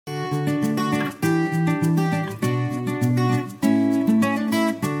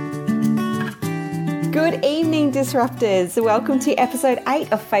Good evening, Disruptors. Welcome to episode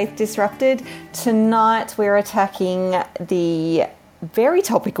 8 of Faith Disrupted. Tonight we're attacking the very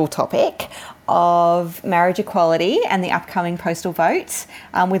topical topic of marriage equality and the upcoming postal vote.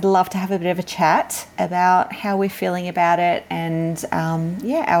 We'd love to have a bit of a chat about how we're feeling about it and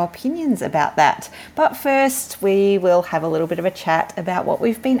our opinions about that. But first we will have a little bit of a chat about what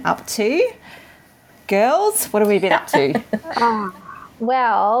we've been up to. Girls, what have we been up to?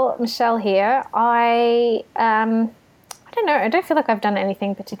 Well, Michelle here. I don't know. I don't feel like I've done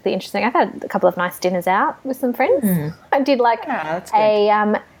anything particularly interesting. I've had a couple of nice dinners out with some friends. I did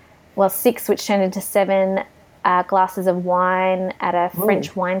six, which turned into 7 glasses of wine at a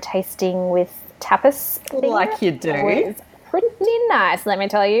French wine tasting with tapas. Like you do. It was pretty nice, let me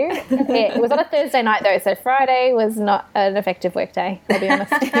tell you. It was on a Thursday night though, so Friday was not an effective work day, I'll be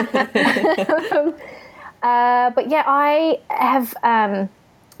honest. But yeah, I have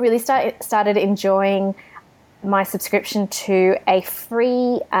really started enjoying my subscription to a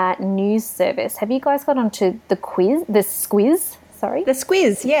free news service. Have you guys got onto the Squiz? The Squiz,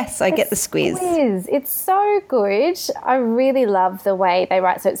 yes, I get the Squiz. It's so good. I really love the way they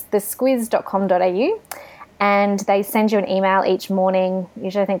write. So it's thesquiz.com.au, and they send you an email each morning,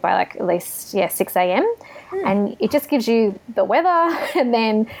 usually I think by at least 6 a.m. And it just gives you the weather and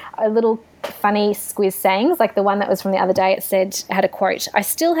then a little funny Squiz sayings, like the one that was from the other day. It had a quote, "I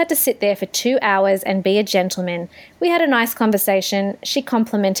still had to sit there for 2 hours and be a gentleman. We had a nice conversation. She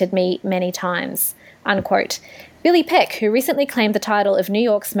complimented me many times," unquote. Billy Peck, who recently claimed the title of New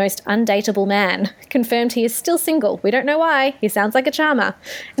York's most undateable man, confirmed he is still single. We don't know why. He sounds like a charmer.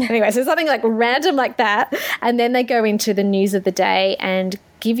 Anyway, so something like random like that. And then they go into the news of the day and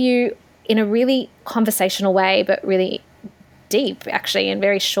give you, in a really conversational way, but really deep, actually, in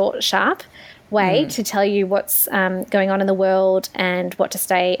very short, sharp way, to tell you what's going on in the world and what to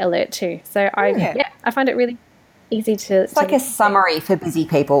stay alert to. So I find it really easy to... It's like a summary for busy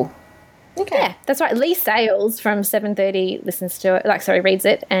people. Okay. Yeah, that's right. Lee Sales from 7:30 listens to it, reads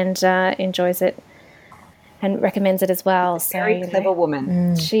it and enjoys it and recommends it as well. Very clever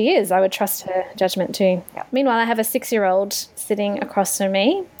woman. She is. I would trust her judgment too. Yep. Meanwhile, I have a 6-year-old sitting across from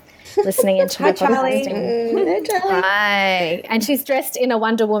me listening into my podcasting. Hi. And she's dressed in a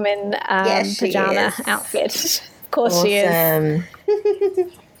Wonder Woman pajama outfit. Of course she is.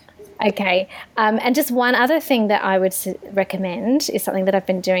 Okay. And just one other thing that I would recommend is something that I've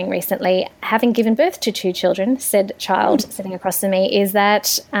been doing recently. Having given birth to 2 children, said child sitting across from me, is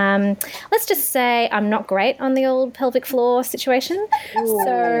that let's just say I'm not great on the old pelvic floor situation. Ooh.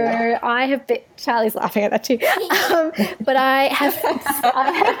 So I have been... Charlie's laughing at that too. But I have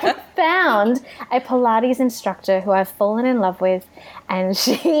found a Pilates instructor who I've fallen in love with, and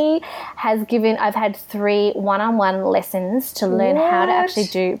she has given... I've had 3 one-on-one lessons to learn how to actually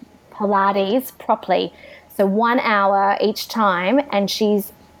do Pilates properly. So 1 hour each time, and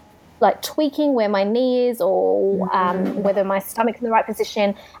she's like tweaking where my knee is or whether my stomach's in the right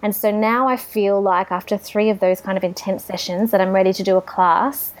position. And so now I feel like after 3 of those kind of intense sessions that I'm ready to do a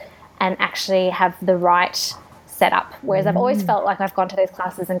class and actually have the right setup. Whereas I've always felt like I've gone to those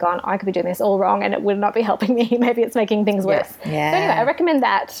classes and gone, I could be doing this all wrong and it would not be helping me. Maybe it's making things worse. Yeah. So anyway, I recommend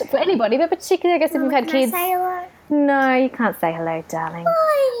that for anybody, but particularly I guess if you've had kids. Say hello? No, you can't say hello, darling.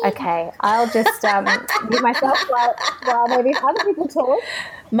 Hi. Okay, I'll just mute myself while maybe other people talk.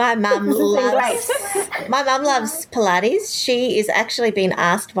 My mum loves Pilates. She is actually being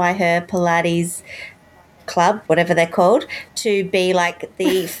asked by her Pilates club, whatever they're called, to be like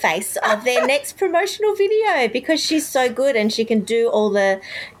the face of their next promotional video because she's so good and she can do all the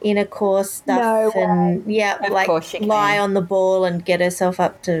inner core stuff lie on the ball and get herself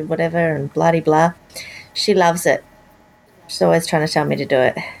up to whatever and blah. She loves it. She's always trying to tell me to do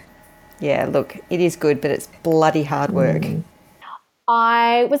it. Yeah, look, it is good, but it's bloody hard work.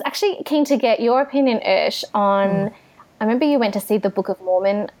 I was actually keen to get your opinion, Ursh, on... I remember you went to see the Book of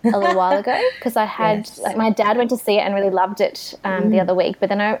Mormon a little while ago because I had my dad went to see it and really loved it the other week. But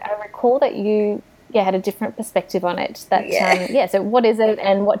then I recall that you had a different perspective on it. So what is it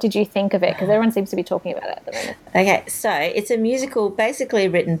and what did you think of it? Because everyone seems to be talking about it at the moment. Okay, so it's a musical basically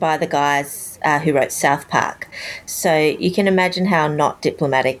written by the guys who wrote South Park. So you can imagine how not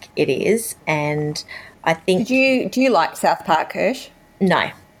diplomatic it is. And I think... Do you like South Park, Ursh? No.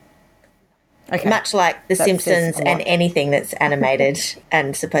 Okay. Much like The Simpsons and anything that's animated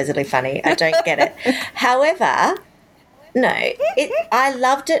and supposedly funny. I don't get it. However, I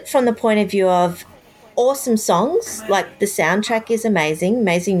loved it from the point of view of awesome songs. Like the soundtrack is amazing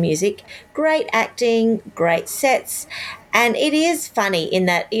music, great acting, great sets. And it is funny in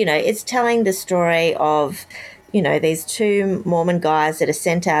that, it's telling the story of, these 2 Mormon guys that are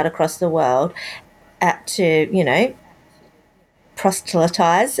sent out across the world to,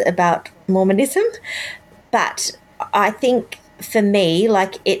 proselytize about Mormonism. But I think for me,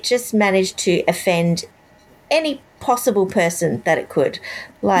 like, it just managed to offend any possible person that it could.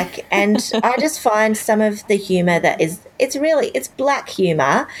 Like, and I just find some of the humor that it's black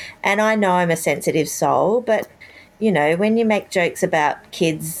humor, and I know I'm a sensitive soul, but when you make jokes about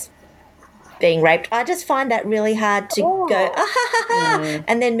kids being raped, I just find that really hard to go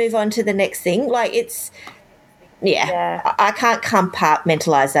and then move on to the next thing. Like, it's I can't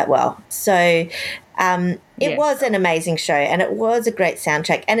compartmentalize that well. So it was an amazing show, and it was a great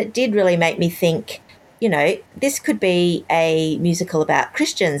soundtrack, and it did really make me think, this could be a musical about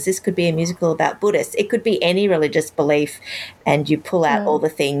Christians. This could be a musical about Buddhists. It could be any religious belief, and you pull out all the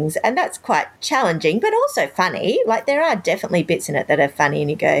things, and that's quite challenging, but also funny. Like, there are definitely bits in it that are funny, and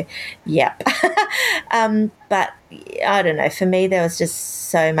you go, yep. But I don't know. For me, there was just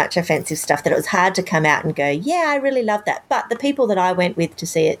so much offensive stuff that it was hard to come out and go, yeah, I really love that. But the people that I went with to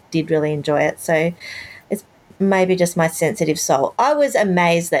see it did really enjoy it. So it's maybe just my sensitive soul. I was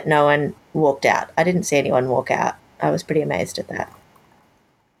amazed that no one walked out. I didn't see anyone walk out. I was pretty amazed at that.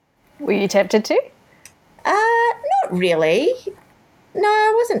 Were you tempted to? Not really. No,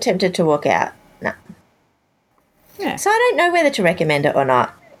 I wasn't tempted to walk out. No. Yeah. So I don't know whether to recommend it or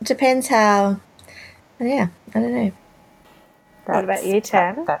not. It depends how. Yeah, I don't know. What about you,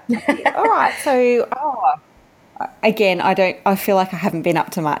 Tam? All right. So, again, I feel like I haven't been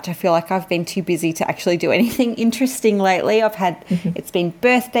up to much. I feel like I've been too busy to actually do anything interesting lately. It's been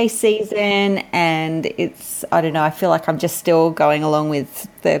birthday season, and I don't know, I feel like I'm just still going along with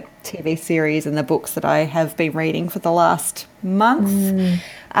the TV series and the books that I have been reading for the last month.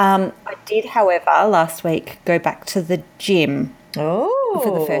 I did, however, last week go back to the gym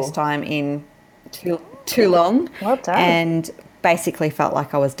for the first time in too long. Well done. And basically felt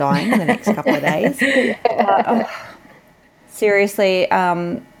like I was dying the next couple of days. Seriously,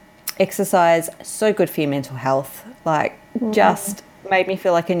 exercise, so good for your mental health. Like, just made me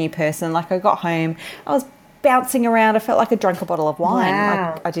feel like a new person. Like, I got home, I was bouncing around. I felt like I drank a bottle of wine.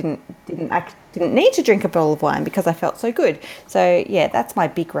 Wow. Like, I didn't need to drink a bottle of wine because I felt so good. So yeah, that's my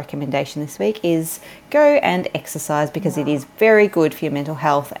big recommendation this week, is go and exercise, because it is very good for your mental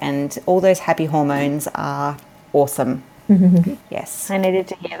health, and all those happy hormones are awesome. Yes. I needed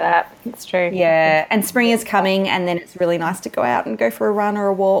to hear that. It's true. Yeah, and spring is coming, and then it's really nice to go out and go for a run or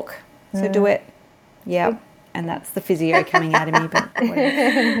a walk. So do it. Yeah, and that's the physio coming out of me. But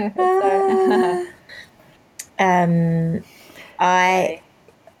I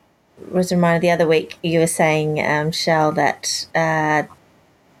was reminded the other week, you were saying, Shell, that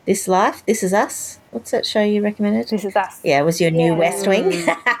This Life, This Is Us. What's that show you recommended? This Is Us. Yeah, it was your new West Wing.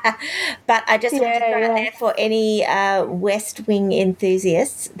 But I just want to throw out there, for any West Wing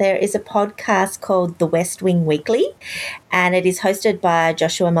enthusiasts, there is a podcast called The West Wing Weekly, and it is hosted by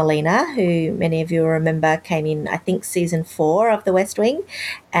Joshua Molina, who many of you will remember came in, I think, season 4 of The West Wing,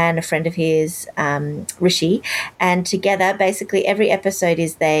 and a friend of his, Rishi. And together, basically, every episode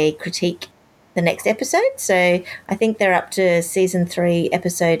is they critique the next episode. So I think they're up to season 3,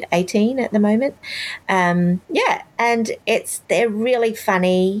 episode 18 at the moment. And they're really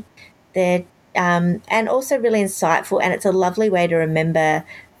funny. They're and also really insightful, and it's a lovely way to remember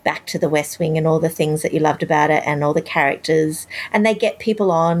back to the West Wing and all the things that you loved about it and all the characters. And they get people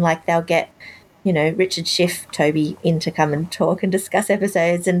on, like they'll get, Richard Schiff, Toby, in to come and talk and discuss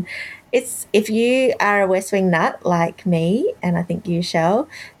episodes. And if you are a West Wing nut like me, and I think you shall,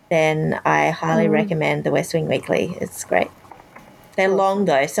 then I highly recommend the West Wing Weekly. It's great. They're long,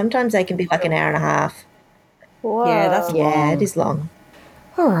 though. Sometimes they can be like an hour and a half. Whoa. yeah, that's long. Yeah, it is long.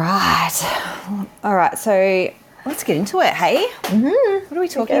 All right. So let's get into it. Hey, what are we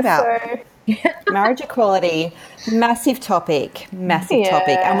talking about? So. Marriage equality, massive topic,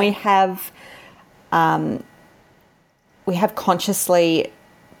 and we have consciously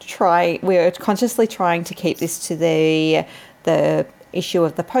we're consciously trying to keep this to the issue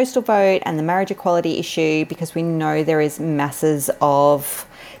of the postal vote and the marriage equality issue, because we know there is masses of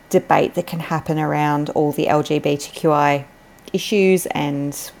debate that can happen around all the LGBTQI issues,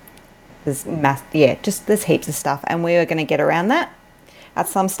 and there's there's heaps of stuff, and we are going to get around that at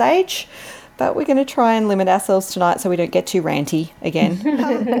some stage, but we're going to try and limit ourselves tonight so we don't get too ranty again.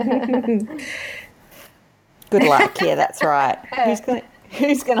 Good luck. Yeah, that's right.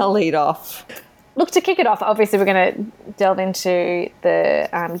 Who's going to lead off? Look, to kick it off, obviously we're going to delve into the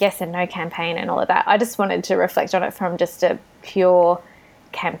yes and no campaign and all of that. I just wanted to reflect on it from just a pure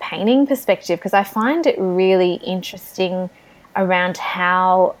campaigning perspective, because I find it really interesting around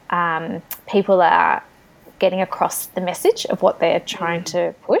how people are getting across the message of what they're trying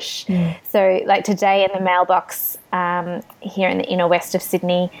to push. So like today in the mailbox here in the inner west of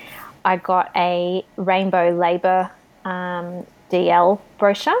Sydney, I got a Rainbow Labour DL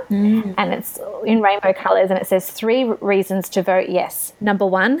brochure, and it's in rainbow colours, and it says 3 reasons to vote yes. Number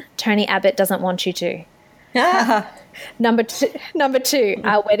 1, Tony Abbott doesn't want you to. Number two,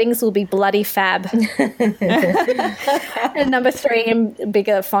 our weddings will be bloody fab. And number 3, in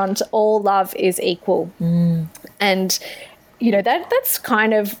bigger font, all love is equal. And that's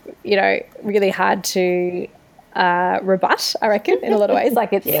kind of really hard to rebut, I reckon, in a lot of ways.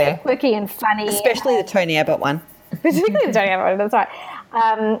 Like it's quirky and funny, especially the Tony Abbott one. Particularly the Tony Abbott one, that's right.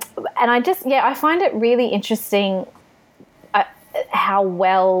 And I find it really interesting how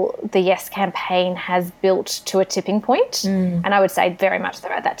well the Yes campaign has built to a tipping point. And I would say very much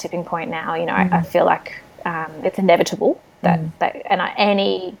they're at that tipping point now. I feel like it's inevitable that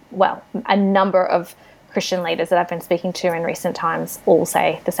a number of Christian leaders that I've been speaking to in recent times all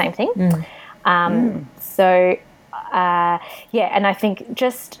say the same thing. So, and I think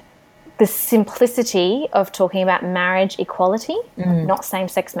just the simplicity of talking about marriage equality, not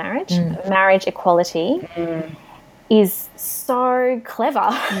same-sex marriage, marriage equality is so clever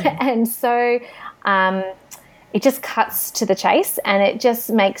and so it just cuts to the chase, and it just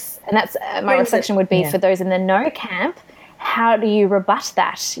makes, and that's my reflection would be for those in the no camp, how do you rebut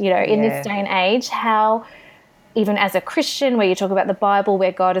that, in this day and age, how even as a Christian where you talk about the Bible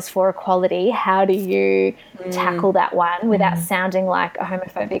where God is for equality, how do you tackle that one without sounding like a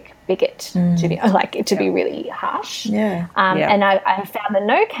homophobic bigot, to be really harsh? And I found the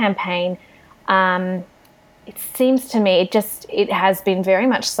No campaign, it seems to me it has been very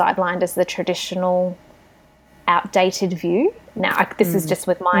much sidelined as the traditional outdated view. Now, this is just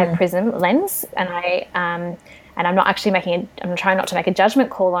with my prism lens, and I'm not actually I'm trying not to make a judgment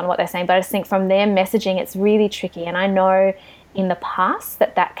call on what they're saying, but I just think from their messaging, it's really tricky. And I know in the past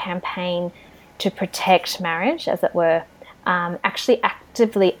that campaign to protect marriage, as it were, actually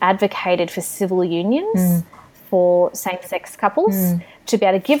actively advocated for civil unions for same-sex couples to be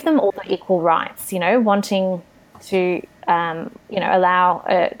able to give them all the equal rights, wanting to, allow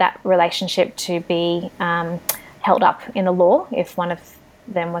that relationship to be held up in the law if one of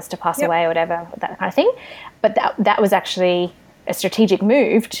them was to pass away or whatever, that kind of thing. But that was actually a strategic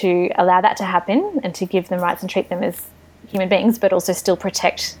move to allow that to happen and to give them rights and treat them as human beings, but also still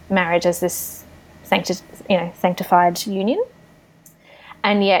protect marriage as this sanctified union.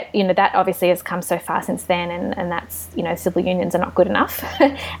 And yet, that obviously has come so far since then, and that's, civil unions are not good enough.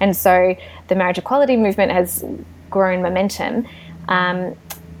 And so the marriage equality movement has grown momentum. And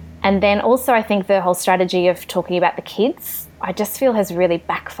then also I think the whole strategy of talking about the kids, I just feel has really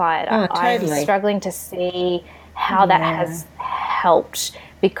backfired. Totally. I'm struggling to see how that has helped,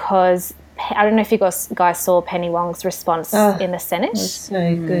 because I don't know if you guys saw Penny Wong's response in the Senate. That's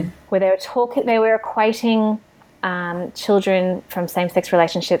so good. Where they were equating children from same-sex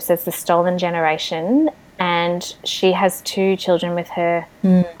relationships as the stolen generation, and she has 2 children with her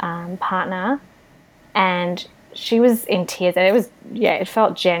partner, and she was in tears, and it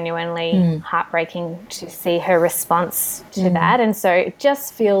felt genuinely heartbreaking to see her response to that. And so it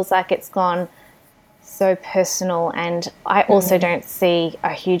just feels like it's gone so personal, and I also don't see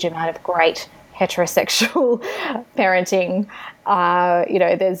a huge amount of great heterosexual parenting.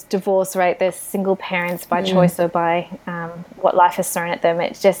 There's divorce rate, there's single parents by choice or by what life has thrown at them.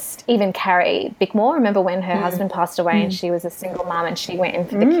 It's just, even Carrie Bickmore, remember when her husband passed away and she was a single mum and she went in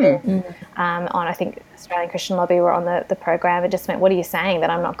for the kid on, I think, Australian Christian Lobby were on the program, and just went, what are you saying, that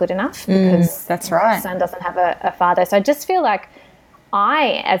I'm not good enough because that's right, my son doesn't have a father? So I just feel like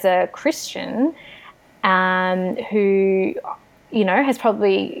I, as a Christian who has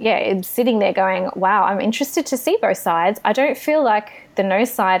probably, sitting there going, wow, I'm interested to see both sides. I don't feel like the no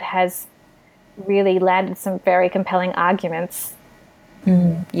side has really landed some very compelling arguments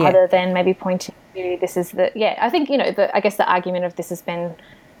other than maybe pointing to this is I think, I guess the argument of this has been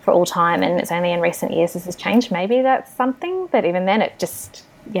for all time, and it's only in recent years this has changed. Maybe that's something, but even then it just,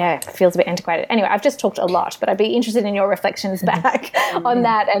 feels a bit antiquated. Anyway, I've just talked a lot, but I'd be interested in your reflections back on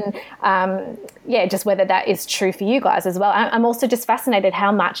that, and just whether that is true for you guys as well. I'm also just fascinated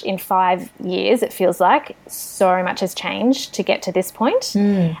how much in 5 years it feels like so much has changed to get to this point.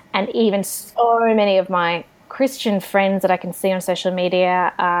 And even so many of my Christian friends that I can see on social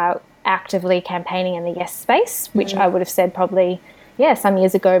media are actively campaigning in the yes space, which I would have said probably, some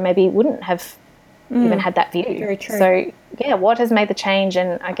years ago maybe wouldn't have even had that view. Very true. So, what has made the change,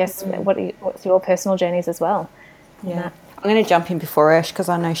 and I guess what's your personal journeys as well? Yeah. I'm going to jump in before Ursh because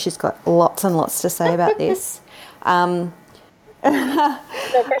I know she's got lots and lots to say about this.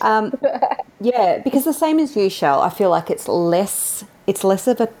 Yeah, because the same as you, Shell, I feel like it's less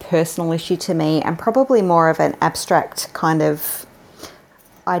of a personal issue to me and probably more of an abstract kind of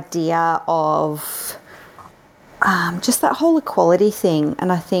idea of just that whole equality thing.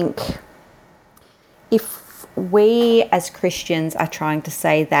 And I think if we as Christians are trying to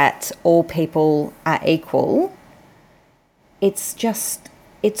say that all people are equal, it's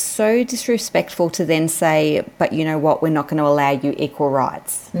so disrespectful to then say, but you know what, we're not going to allow you equal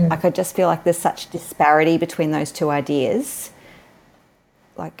rights. Like, I just feel like there's such disparity between those two ideas.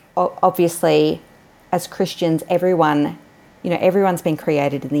 Like, obviously, as Christians, everyone's been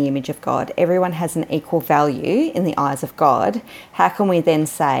created in the image of God. Everyone has an equal value in the eyes of God. How can we then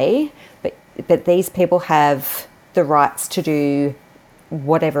say, but these people have the rights to do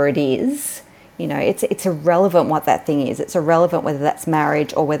whatever it is? It's irrelevant what that thing is. It's irrelevant whether that's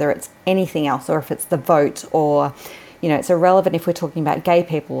marriage or whether it's anything else, or if it's the vote, or, it's irrelevant if we're talking about gay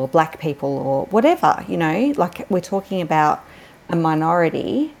people or black people or whatever, like we're talking about a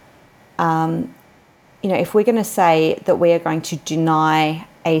minority. If we're going to say that we are going to deny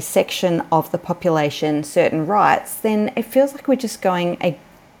a section of the population certain rights, then it feels like we're just going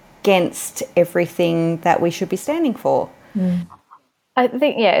against everything that we should be standing for. I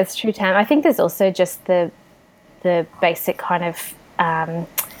think, yeah, it's true, Tam. I think there's also just the basic kind of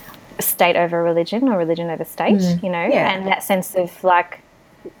state over religion or religion over state, and that sense of like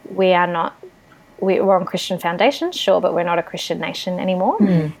we're on Christian foundations, sure, but we're not a Christian nation anymore.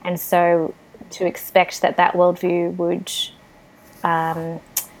 And so to expect that worldview would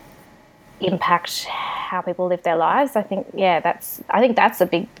impact how people live their lives, I think that's a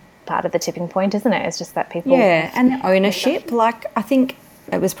big part of the tipping point, isn't it? It's just that people... Yeah, and the ownership. Like, I think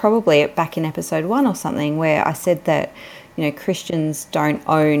it was probably back in episode 1 or something where I said that, Christians don't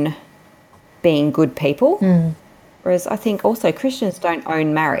own being good people. Whereas I think also Christians don't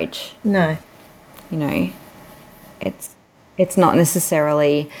own marriage. No. It's not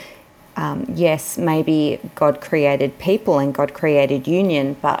necessarily... yes, maybe God created people and God created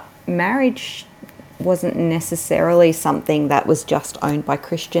union, but marriage wasn't necessarily something that was just owned by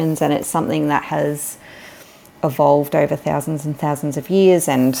Christians, and it's something that has evolved over thousands and thousands of years,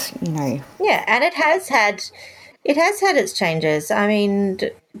 and Yeah, and it has had its changes. I mean,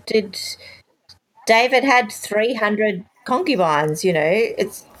 did David had 300 concubines?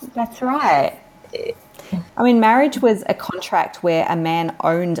 That's right. I mean, marriage was a contract where a man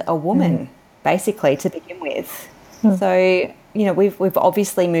owned a woman, basically, to begin with. So, we've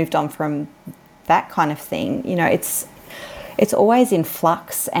obviously moved on from that kind of thing. It's always in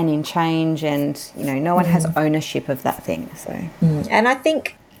flux and in change, and no one has ownership of that thing. So, and I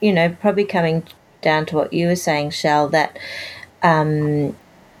think probably coming down to what you were saying, Shell, that the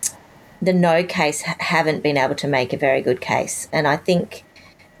no case haven't been able to make a very good case, and I think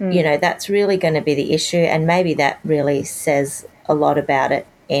that's really going to be the issue, and maybe that really says a lot about it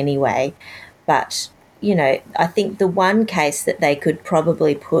anyway. But I think the one case that they could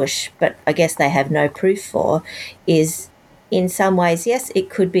probably push, but I guess they have no proof for, is in some ways, yes,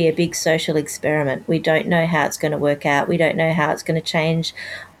 it could be a big social experiment. We don't know how it's going to work out. We don't know how it's going to change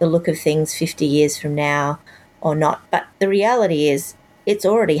the look of things 50 years from now or not. But the reality is it's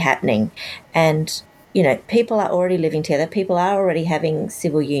already happening. And, people are already living together. People are already having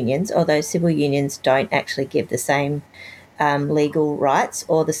civil unions, although civil unions don't actually give the same legal rights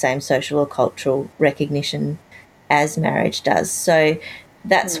or the same social or cultural recognition as marriage does. So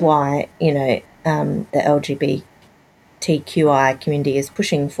that's why, the LGBTQI community is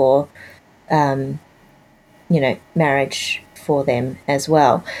pushing for, marriage for them as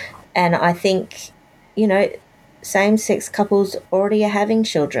well. And I think, same-sex couples already are having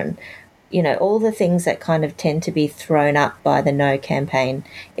children. All the things that kind of tend to be thrown up by the No campaign,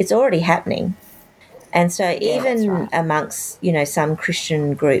 it's already happening. And so even amongst, some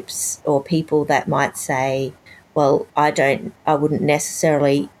Christian groups or people that might say, well, I wouldn't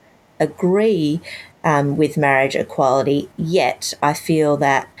necessarily agree with marriage equality, yet I feel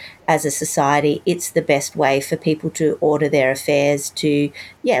that as a society, it's the best way for people to order their affairs, to,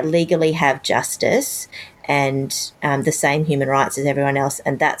 legally have justice and the same human rights as everyone else.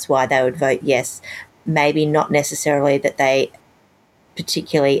 And that's why they would vote yes. Maybe not necessarily that they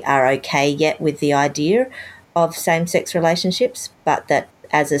particularly are okay yet with the idea of same-sex relationships, but that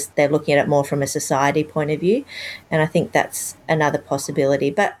they're looking at it more from a society point of view. And I think that's another possibility.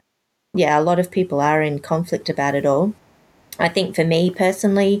 But, yeah, a lot of people are in conflict about it all. I think for me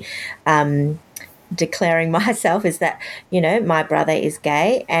personally, declaring myself is that, my brother is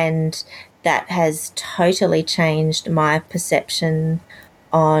gay, and that has totally changed my perception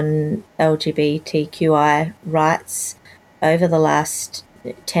on LGBTQI rights over the last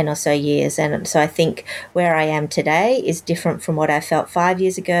 10 or so years. And so I think where I am today is different from what I felt 5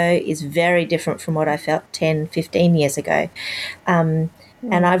 years ago, is very different from what I felt 10, 15 years ago. And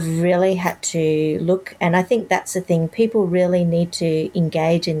I've really had to look, and I think that's the thing, people really need to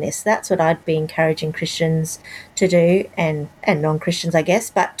engage in this. That's what I'd be encouraging Christians to do, and non-Christians, I guess,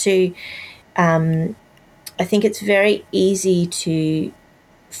 but to, I think it's very easy to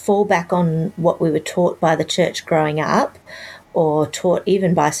fall back on what we were taught by the church growing up, or taught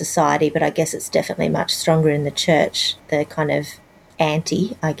even by society, but I guess it's definitely much stronger in the church, the kind of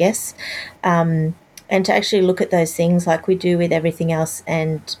anti, I guess, and to actually look at those things like we do with everything else,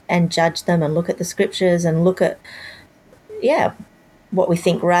 and judge them, and look at the scriptures, and look at, what we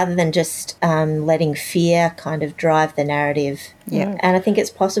think, rather than just letting fear kind of drive the narrative. Yeah. And I think it's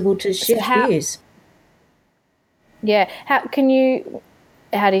possible to shift views. Yeah. How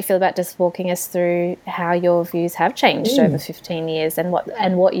do you feel about just walking us through how your views have changed over 15 years, and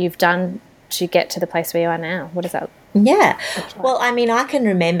what you've done to get to the place where you are now? What does that Yeah. look like? Well, I mean, I can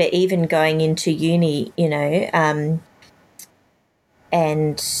remember even going into uni,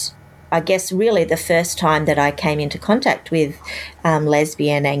 and I guess really the first time that I came into contact with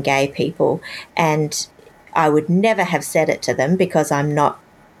lesbian and gay people, and I would never have said it to them because I'm not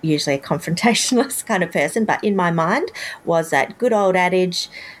usually a confrontationalist kind of person, but in my mind was that good old adage,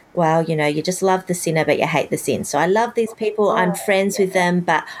 well, you just love the sinner but you hate the sin. So I love these people, I'm friends with them,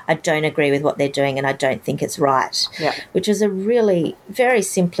 but I don't agree with what they're doing and I don't think it's right, which is a really very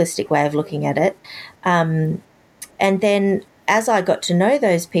simplistic way of looking at it. And then as I got to know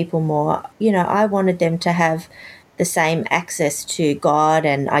those people more, I wanted them to have the same access to God,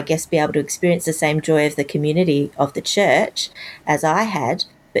 and I guess be able to experience the same joy of the community of the church as I had,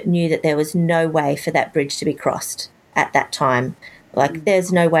 but knew that there was no way for that bridge to be crossed at that time. Like,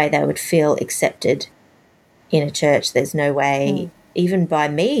 there's no way they would feel accepted in a church. There's no way, even by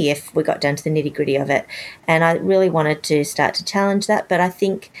me, if we got down to the nitty-gritty of it. And I really wanted to start to challenge that. But I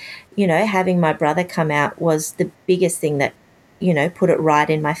think, having my brother come out was the biggest thing that, put it right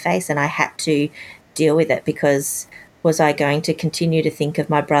in my face, and I had to deal with it, because was I going to continue to think of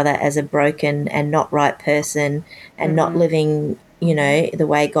my brother as a broken and not right person, and not living, the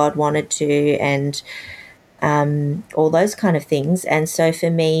way God wanted to, and all those kind of things. And so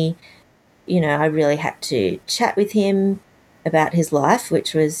for me, I really had to chat with him about his life,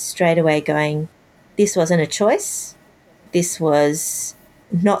 which was straight away going, this wasn't a choice. This was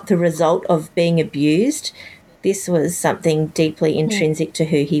not the result of being abused. This was something deeply intrinsic to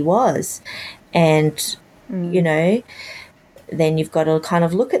who he was. And, then you've got to kind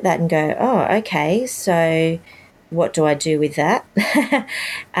of look at that and go, oh, okay, so what do I do with that?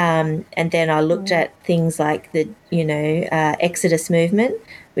 And then I looked at things like the, Exodus movement,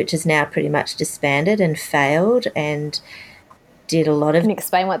 which is now pretty much disbanded and failed, and did a lot of Can you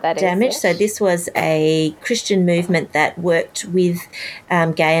explain what that damage. is? So this was a Christian movement that worked with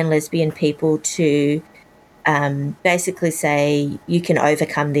gay and lesbian people to basically say you can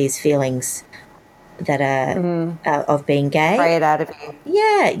overcome these feelings that are of being gay. Pray it out of you.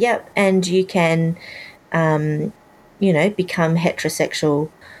 Yeah, and you can, become heterosexual,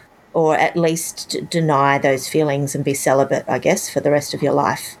 or at least deny those feelings and be celibate, I guess, for the rest of your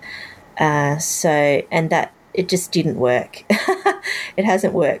life. And that, it just didn't work. It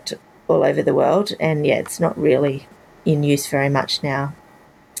hasn't worked all over the world, and it's not really in use very much now.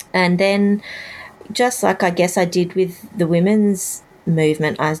 And then, just like I guess I did with the women's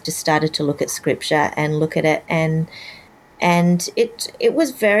movement, I just started to look at scripture and look at it, and it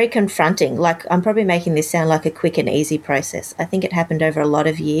was very confronting. Like, I'm probably making this sound like a quick and easy process. I think it happened over a lot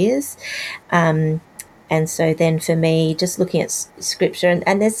of years. And so then for me, just looking at scripture,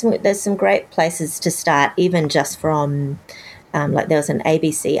 and there's some great places to start, even just from, like there was an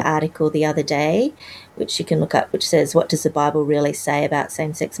ABC article the other day, which you can look up, which says, what does the Bible really say about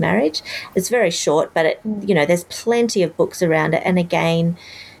same-sex marriage? It's very short, but there's plenty of books around it. And again,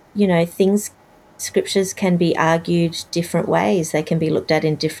 scriptures can be argued different ways. They can be looked at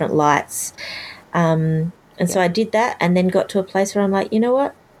in different lights. So I did that, and then got to a place where I'm like, you know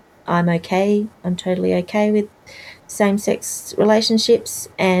what? I'm okay. I'm totally okay with same-sex relationships.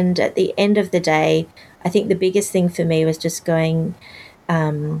 And at the end of the day, I think the biggest thing for me was just going,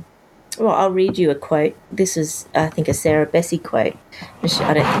 I'll read you a quote. This is, I think, a Sarah Bessey quote.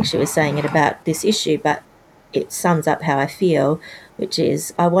 I don't think she was saying it about this issue, but it sums up how I feel, which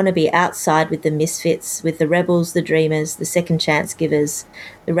is, I want to be outside with the misfits, with the rebels, the dreamers, the second chance givers,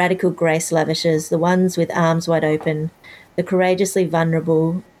 the radical grace lavishers, the ones with arms wide open, the courageously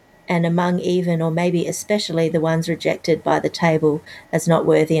vulnerable, and among even, or maybe especially, the ones rejected by the table as not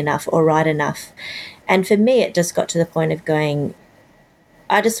worthy enough or right enough. And for me, it just got to the point of going,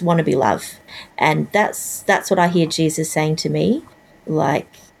 I just want to be loved. And that's what I hear Jesus saying to me. Like,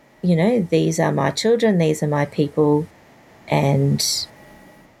 you know, these are my children, these are my people, and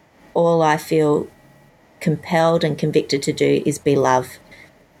all I feel compelled and convicted to do is be love.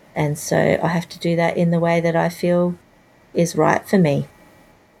 And so I have to do that in the way that I feel is right for me.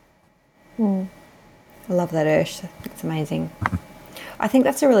 I love that, Ursh. It's amazing. I think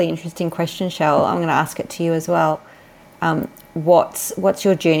that's a really interesting question, Shell. I'm going to ask it to you as well. What's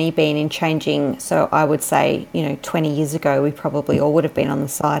your journey been in changing? So I would say, 20 years ago, we probably all would have been on the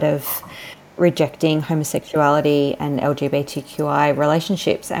side of rejecting homosexuality and LGBTQI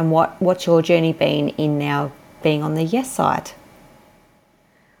relationships. And what's your journey been in now being on the yes side?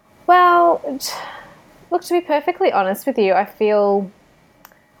 Well, look, to be perfectly honest with you, I feel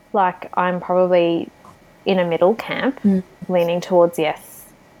like I'm probably in a middle camp, leaning towards yes.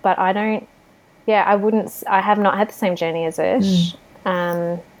 But I have not had the same journey as Ursh.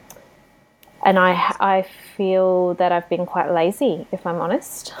 And I feel that I've been quite lazy, if I'm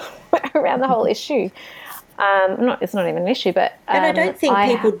honest, around the whole issue. It's not even an issue, but... and I don't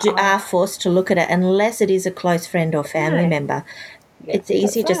think people are forced to look at it unless it is a close friend or family member. Yeah, it's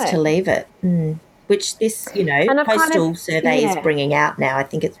easy just to leave it, which this, postal survey is bringing out now. I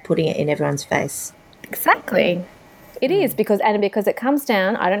think it's putting it in everyone's face. Exactly. It is, because it comes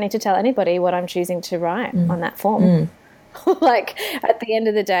down, I don't need to tell anybody what I'm choosing to write on that form. Like, at the end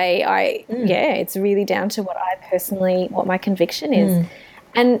of the day, it's really down to what my conviction is.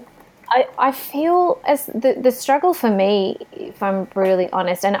 And I feel as the struggle for me, if I'm really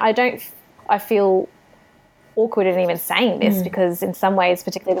honest, and I feel awkward in even saying this because in some ways,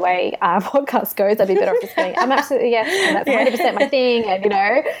 particularly the way our podcast goes, I'd be better off just saying, I'm absolutely yes, and that's 100% my thing, and,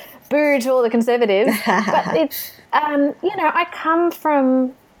 boo to all the conservatives. But it's, I come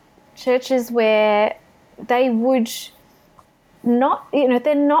from churches where they would not,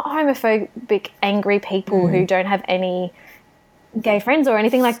 they're not homophobic, angry people who don't have any gay friends or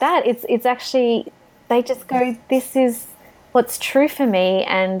anything like that. It's actually, they just go, this is what's true for me,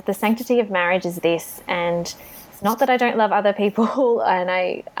 and the sanctity of marriage is this, and it's not that I don't love other people,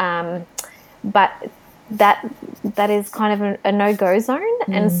 and but that is kind of a no-go zone.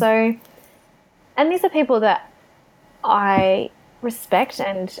 And so, and these are people that I respect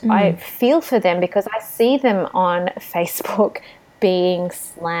and I feel for them, because I see them on Facebook being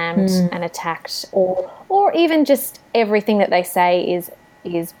slammed and attacked, or even just everything that they say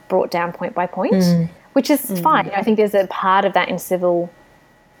is brought down point by point, which is fine. I think there's a part of that in civil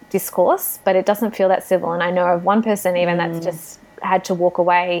discourse, but it doesn't feel that civil. And I know of one person even that's just had to walk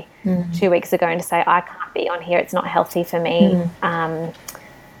away 2 weeks ago and to say, I can't be on here, it's not healthy for me.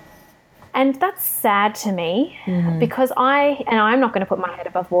 And that's sad to me, because I'm not going to put my head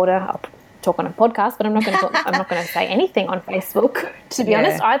above water. I'll talk on a podcast, but I'm not going to say anything on Facebook, to be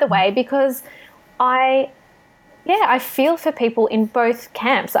honest, either way, because I feel for people in both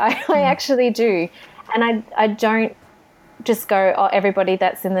camps. I actually do. And I don't just go, oh, everybody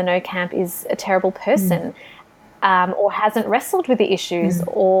that's in the no camp is a terrible person, or hasn't wrestled with the issues,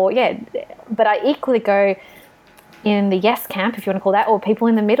 but I equally go in the yes camp, if you want to call that, or people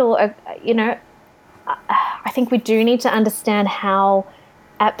in the middle. I think we do need to understand how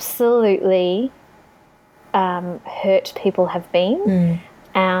absolutely hurt people have been,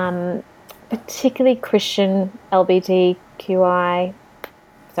 particularly Christian LGBTQI.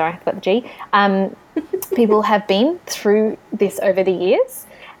 Sorry, I forgot the G. People have been through this over the years,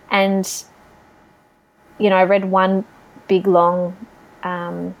 and I read one big long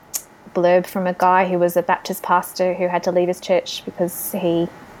blurb from a guy who was a Baptist pastor who had to leave his church because he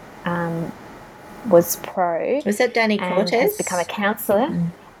was pro. Was that Danny Cortez? Has become a counsellor.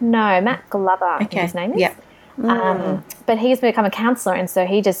 No, Matt Glover, I think his name is. Yeah. But he's become a counsellor, and so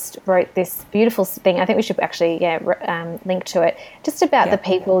he just wrote this beautiful thing. I think we should actually link to it, just about the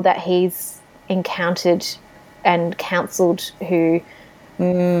people that he's encountered and counselled who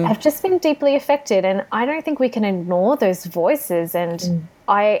have just been deeply affected. And I don't think we can ignore those voices. And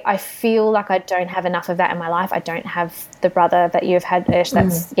I feel like I don't have enough of that in my life. I don't have the brother that you've had, Ursh,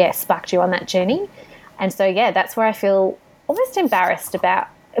 that's sparked you on that journey. And so that's where I feel almost embarrassed about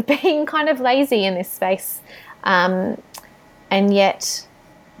being kind of lazy in this space, and yet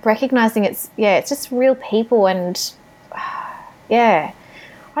recognizing it's just real people. And I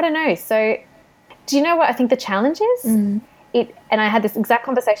don't know. So do you know what I think the challenge is? And I had this exact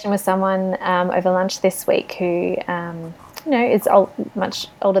conversation with someone over lunch this week who is much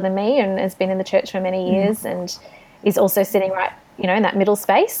older than me and has been in the church for many years, and is also sitting right in that middle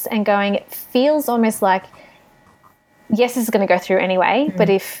space, and going, it feels almost like, yes, this is going to go through anyway, but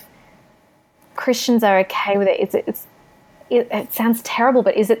if Christians are okay with it, it sounds terrible,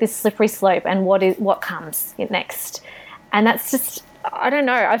 but is it this slippery slope, and what comes next? And that's just, I don't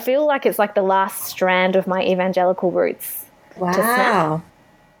know. I feel like it's like the last strand of my evangelical roots. Wow.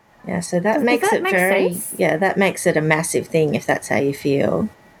 Yeah, so that makes it very sense? Yeah, that makes it a massive thing if that's how you feel.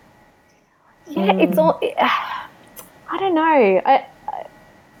 Yeah, it's all. I don't know,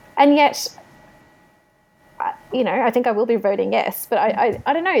 and yet, I think I will be voting yes. But I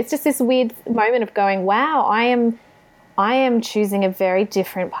don't know. It's just this weird moment of going, wow, I am choosing a very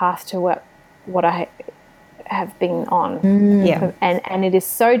different path to what I have been on. Yeah, and it is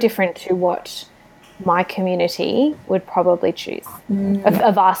so different to what my community would probably choose.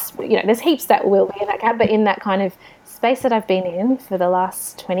 Of us, there's heaps that will be in that camp, but in that kind of space that I've been in for the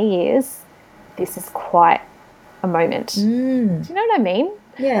last 20 years, this is quite a moment. Do you know what I mean?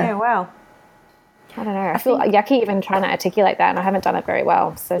 Yeah, wow. I don't know. I feel yucky even trying to articulate that, and I haven't done it very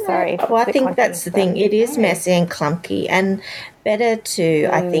well. So sorry. Well, I think that's the thing. It is messy and clunky, and better to,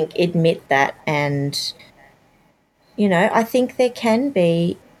 I think, admit that. And, I think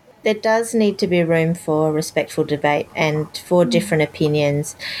there does need to be room for respectful debate and for different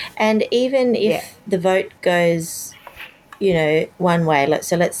opinions. And even if the vote goes, one way,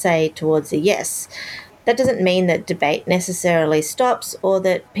 let's say towards a yes, that doesn't mean that debate necessarily stops or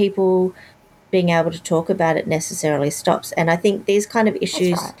that people being able to talk about it necessarily stops. And I think these kind of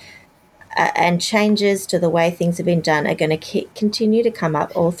issues and changes to the way things have been done are going to continue to come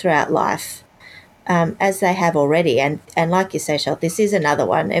up all throughout life, as they have already. And like you say, Shel, this is another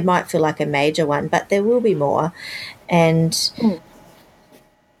one. It might feel like a major one, but there will be more. And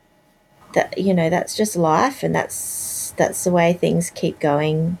that, that's just life, and that's the way things keep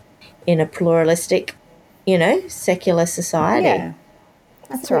going in a pluralistic, secular society. Yeah.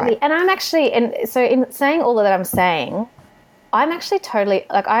 That's right. And I'm actually, and so in saying all of that I'm saying, I'm actually totally,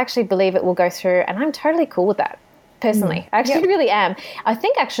 I actually believe it will go through, and I'm totally cool with that, personally. I actually really am. I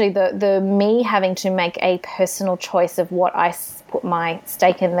think actually the me having to make a personal choice of what I put my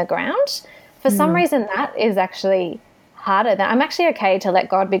stake in the ground, for some reason that is actually harder. Than I'm actually okay to let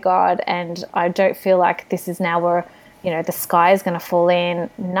God be God, and I don't feel like this is now where, the sky is going to fall in.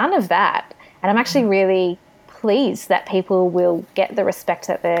 None of that. And I'm actually really pleased that people will get the respect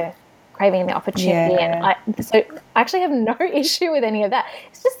that they're craving, the opportunity. Yeah. And so I actually have no issue with any of that.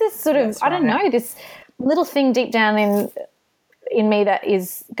 It's just this sort of, I don't know, this little thing deep down in me that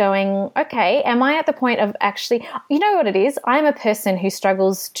is going, okay, am I at the point of actually, you know what it is? I'm a person who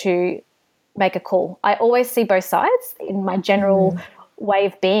struggles to make a call. I always see both sides in my general way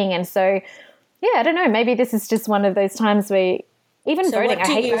of being. And so, yeah, I don't know, maybe this is just one of those times where even voting, I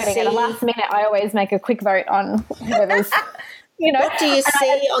hate voting. At the last minute, I always make a quick vote on whoever's, What do you see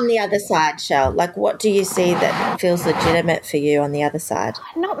on the other side, Shel? Like, what do you see that feels legitimate for you on the other side?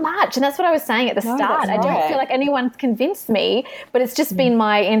 Not much. And that's what I was saying at the start. I don't feel like anyone's convinced me, but it's just been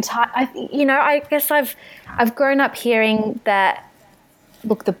my entire, I guess I've grown up hearing that,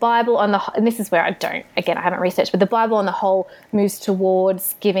 look, the Bible and this is where I haven't researched, but the Bible on the whole moves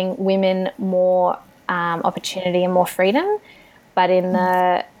towards giving women more opportunity and more freedom. But in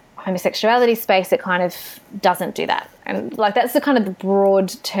the homosexuality space, it kind of doesn't do that. And that's the kind of the broad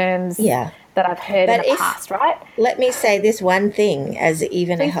terms that I've heard in the past, right? Let me say this one thing as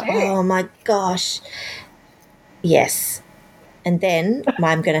even oh my gosh, yes. And then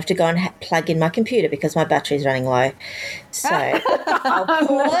I'm going to have to go and plug in my computer because my battery's running low. So I'll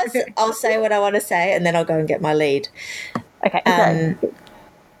pause, I'll say what I want to say, and then I'll go and get my lead. Okay.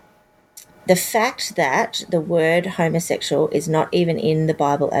 The fact that the word homosexual is not even in the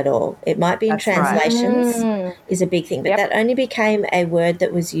Bible at all, it might be in translations, is a big thing. But that only became a word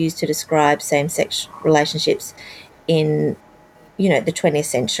that was used to describe same-sex relationships in, the 20th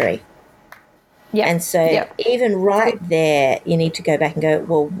century. Yeah. And so even right there, you need to go back and go,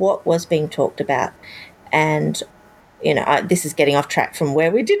 well, what was being talked about? And, this is getting off track from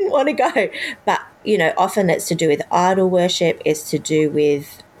where we didn't want to go. But, often it's to do with idol worship. It's to do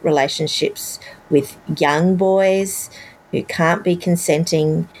with relationships with young boys who can't be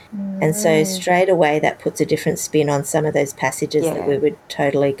consenting. And so straight away that puts a different spin on some of those passages that we would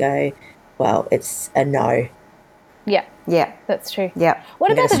totally go, well, it's a no. Yeah. Yeah. That's true. Yeah.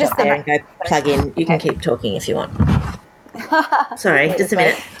 What about just there and go plug in? You can keep talking if you want. Sorry, just a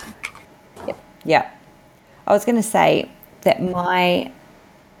minute. Yeah. I was going to say that I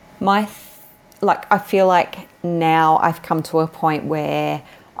feel like now I've come to a point where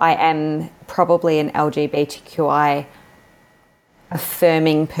I am probably an LGBTQI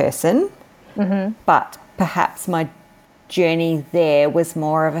affirming person, but perhaps my journey there was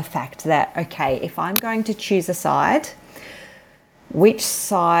more of a fact that, okay, if I'm going to choose a side, which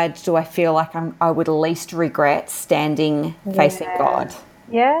side do I feel like I would least regret standing facing God?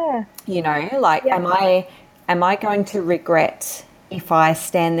 Yeah. You know, like, am I going to regret if I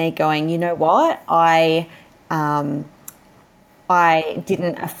stand there going, you know what, I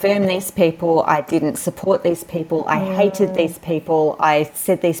didn't affirm these people, I didn't support these people, I hated these people, I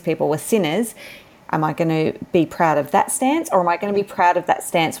said these people were sinners. Am I going to be proud of that stance, or am I going to be proud of that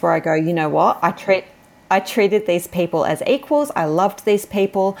stance where I go, you know what, I treated these people as equals, I loved these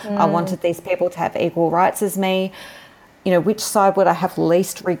people, I wanted these people to have equal rights as me. You know, which side would I have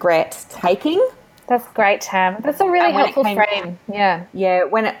least regret taking? That's great, Tam. That's a really helpful frame. Yeah. Yeah,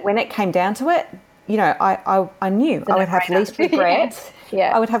 when it came down to it, you know, I knew I would have least regret.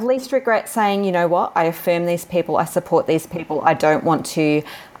 Yeah. I would have least regret saying, you know what, I affirm these people, I support these people, I don't want to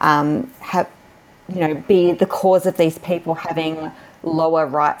have, you know, be the cause of these people having lower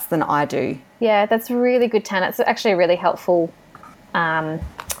rights than I do. Yeah, that's really good, Tan. It's actually a really helpful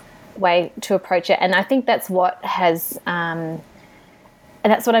way to approach it. And I think that's what has, and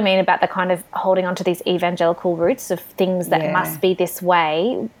that's what I mean about the kind of holding on to these evangelical roots of things that must be this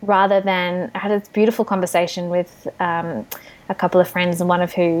way, rather than, I had a beautiful conversation with a couple of friends, and one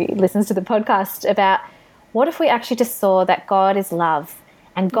of who listens to the podcast, about what if we actually just saw that God is love,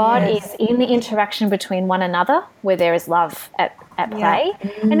 and God is in the interaction between one another where there is love at play.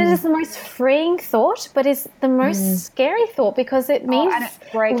 And it is the most freeing thought, but is the most scary thought, because it means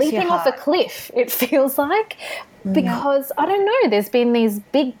leaping off a cliff, it feels like. Because, I don't know, there's been these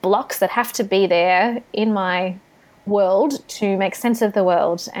big blocks that have to be there in my world to make sense of the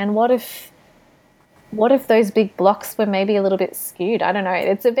world. And what if those big blocks were maybe a little bit skewed? I don't know.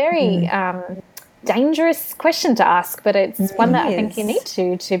 It's a very dangerous question to ask, but it's one that I think you need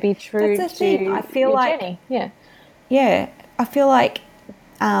to be true to I feel your like journey. Yeah, I feel like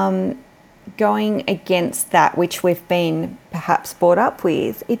going against that which we've been perhaps brought up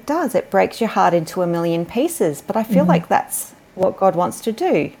with, it breaks your heart into a million pieces. But I feel like that's what God wants to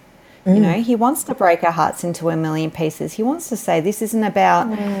do. You know, he wants to break our hearts into a million pieces. He wants to say this isn't about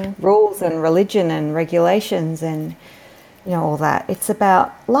rules and religion and regulations and, you know, all that. It's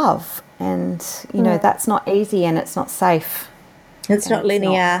about love. And, you know, that's not easy and it's not safe. It's not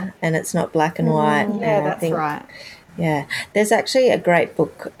linear and it's not black and white. Yeah, that's right. Yeah. There's actually a great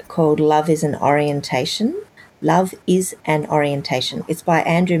book called Love is an Orientation. Love is an Orientation. It's by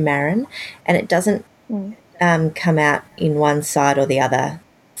Andrew Marin, and it doesn't come out in one side or the other,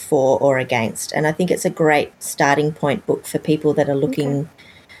 for or against. And I think it's a great starting point book for people that are looking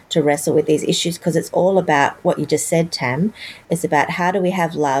to wrestle with these issues, because it's all about what you just said, Tam. It's about how do we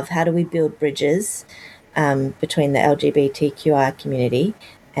have love, how do we build bridges between the LGBTQI community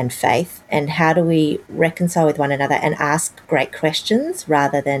and faith, and how do we reconcile with one another and ask great questions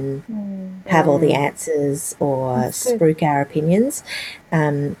rather than have all the answers or spruik our opinions.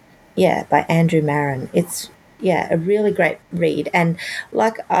 By Andrew Marin. It's a really great read. And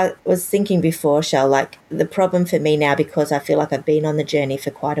like I was thinking before, Shell, like the problem for me now, because I feel like I've been on the journey for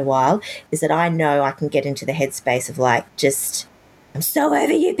quite a while, is that I know I can get into the headspace of like, just, I'm so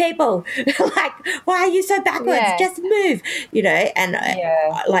over you people. Like, why are you so backwards? Yeah. Just move, you know, and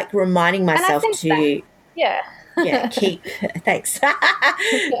like reminding myself to keep, thanks, to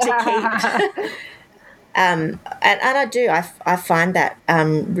keep. And I do. I find that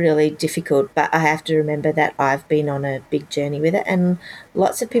really difficult, but I have to remember that I've been on a big journey with it, and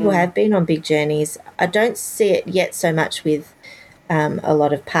lots of people have been on big journeys. I don't see it yet so much with a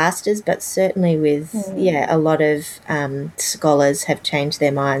lot of pastors, but certainly with a lot of scholars have changed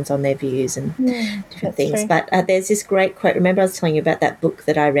their minds on their views and different things. True. But there's this great quote. Remember, I was telling you about that book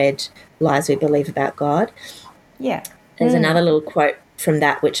that I read, Lies We Believe About God. Yeah. There's another little quote from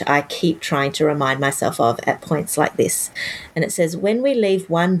that which I keep trying to remind myself of at points like this. And it says, when we leave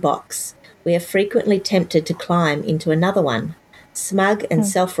one box, we are frequently tempted to climb into another one, smug and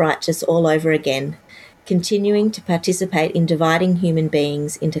self-righteous all over again, continuing to participate in dividing human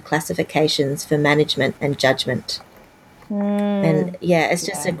beings into classifications for management and judgment. And it's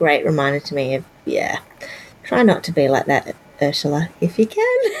just a great reminder to me of, try not to be like that, Ursula, if you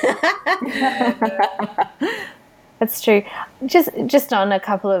can. That's true. Just on a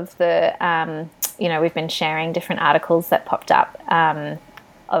couple of the, we've been sharing different articles that popped up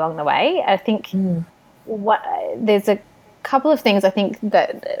along the way. I think there's a couple of things I think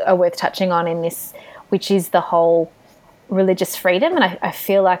that are worth touching on in this, which is the whole religious freedom. And I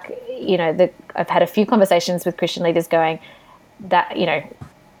feel like, I've had a few conversations with Christian leaders going that,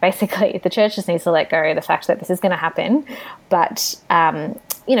 basically the church just needs to let go of the fact that this is going to happen. But,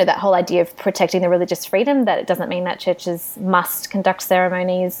 that whole idea of protecting the religious freedom, that it doesn't mean that churches must conduct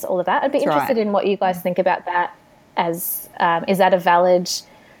ceremonies, all of that. I'd be interested in what you guys think about that. as is that a valid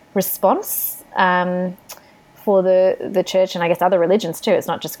response for the church and I guess other religions too? It's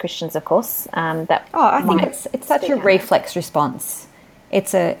not just Christians, of course. I think it's such a reflex response.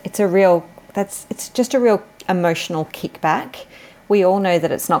 It's just a real emotional kickback. We all know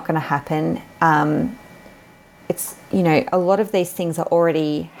that it's not going to happen. It's, you know, a lot of these things are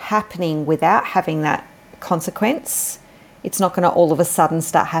already happening without having that consequence. It's not going to all of a sudden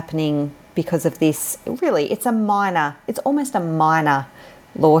start happening because of this. Really, it's almost a minor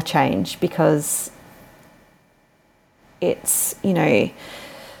law change because it's, you know,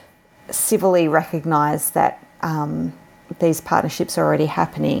 civilly recognised that these partnerships are already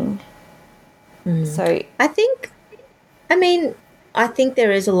happening. So I think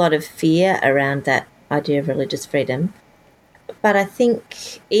there is a lot of fear around that idea of religious freedom, but I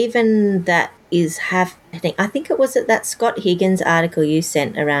think even that is happening. I think it was that Scott Higgins article you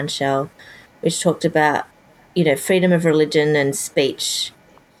sent around, Shell, which talked about, you know, freedom of religion and speech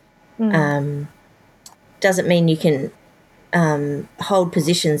doesn't mean you can hold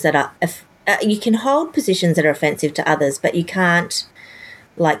positions that are you can hold positions that are offensive to others, but you can't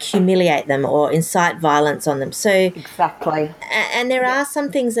like humiliate them or incite violence on them. So exactly. And there are some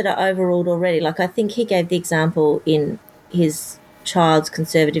things that are overruled already. Like I think he gave the example in his child's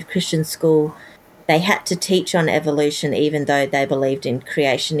conservative Christian school, they had to teach on evolution even though they believed in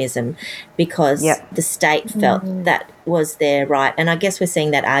creationism because the state felt that was their right. And I guess we're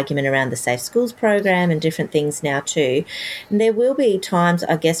seeing that argument around the Safe Schools program and different things now too. And there will be times,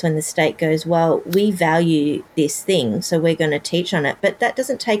 I guess, when the state goes, well, we value this thing, so we're going to teach on it. But that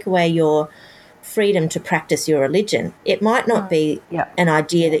doesn't take away your freedom to practice your religion. It might not be an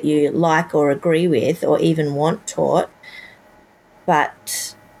idea that you like or agree with or even want taught,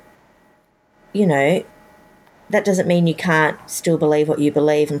 but you know, that doesn't mean you can't still believe what you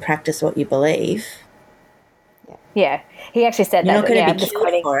believe and practice what you believe. Yeah, he actually said You're that. not going to be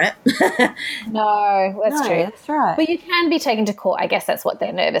killed for it. No, that's true. That's right. But you can be taken to court. I guess that's what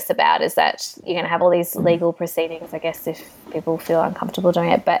they're nervous about, is that you're going to have all these legal proceedings, I guess, if people feel uncomfortable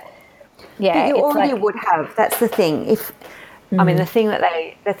doing it. But, yeah. But you already would have. That's the thing. I mean, the thing that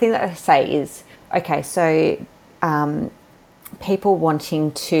they say is, okay, so people wanting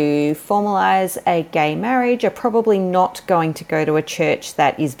to formalise a gay marriage are probably not going to go to a church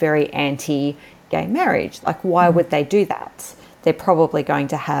that is very anti-gay marriage. Like, why would they do that? They're probably going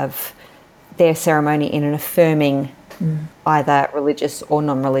to have their ceremony in an affirming either religious or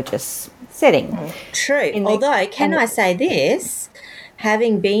non-religious setting. True. Although, can I say this?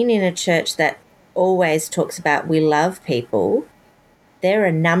 Having been in a church that always talks about we love people, there are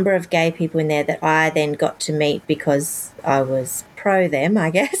a number of gay people in there that I then got to meet because I was pro them, I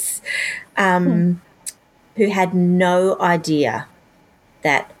guess, who had no idea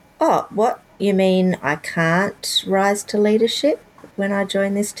that, oh, what, you mean I can't rise to leadership when I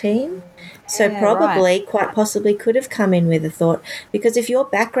join this team? So probably, quite possibly could have come in with a thought, because if your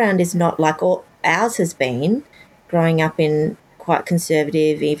background is not like ours has been, growing up in quite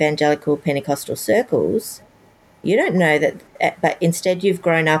conservative, evangelical, Pentecostal circles, you don't know that, but instead you've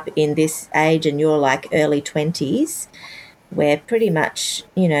grown up in this age and you're like early 20s where pretty much,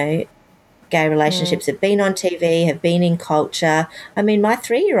 you know, gay relationships have been on TV, have been in culture. I mean, my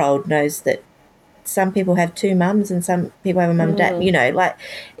 3-year-old knows that some people have 2 mums and some people have a mum and dad. You know, like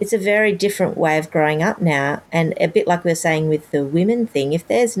it's a very different way of growing up now. And a bit like we were saying with the women thing, if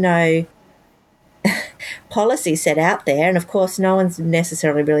there's no policy set out there, and of course no one's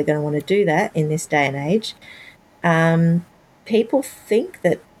necessarily really going to want to do that in this day and age, people think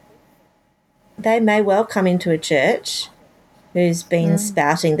that they may well come into a church who's been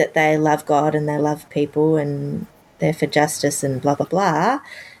spouting that they love God and they love people and they're for justice and blah, blah, blah,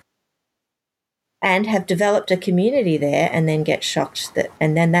 and have developed a community there and then get shocked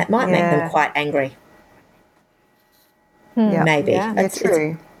and then that might make them quite angry. Maybe. Yeah, that's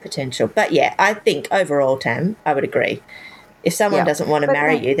true. It's potential. But, yeah, I think overall, Tam, I would agree. If someone doesn't want to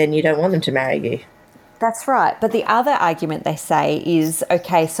marry you, then you don't want them to marry you. That's right. But the other argument they say is,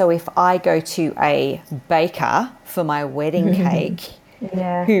 okay, so if I go to a baker for my wedding cake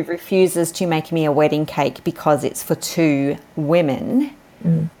who refuses to make me a wedding cake because it's for 2 women,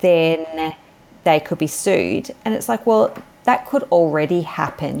 then they could be sued. And it's like, well, that could already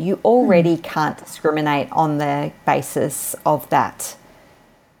happen. You already can't discriminate on the basis of that.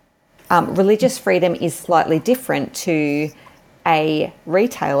 Religious freedom is slightly different to a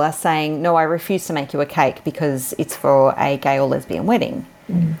retailer saying, no, I refuse to make you a cake because it's for a gay or lesbian wedding.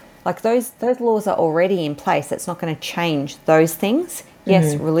 Like those laws are already in place. It's not going to change those things.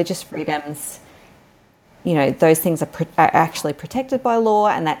 Yes, religious freedoms, you know, those things are actually protected by law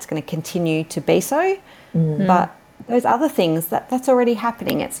and that's going to continue to be so. But those other things, that's already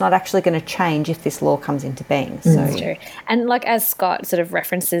happening. It's not actually going to change if this law comes into being. So That's true. And like as Scott sort of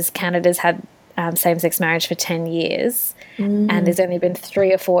references, Canada's had same-sex marriage for 10 years, and there's only been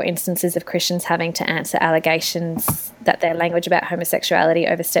 3 or 4 instances of Christians having to answer allegations that their language about homosexuality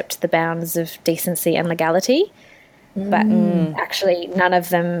overstepped the bounds of decency and legality. But actually none of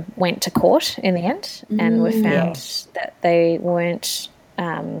them went to court in the end and were found that they weren't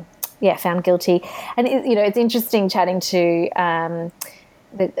found guilty. And it's interesting chatting to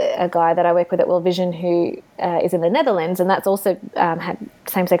a guy that I work with at World Vision who is in the Netherlands, and that's also had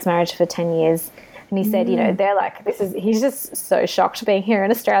same-sex marriage for 10 years. And he said, they're like, he's just so shocked being here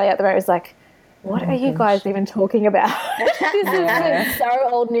in Australia at the moment. It's like, what are you guys even talking about? This is so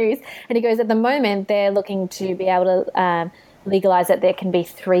old news. And he goes, at the moment, they're looking to be able to legalise that there can be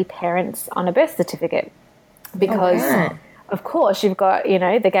 3 parents on a birth certificate because, of course, you've got,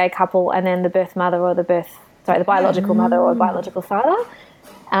 the gay couple and then the birth mother or the biological mother or biological father.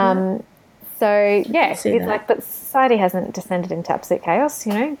 So, it's like, but society hasn't descended into absolute chaos,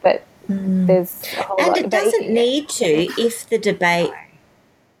 but there's a whole lot. And it doesn't need to if the debate,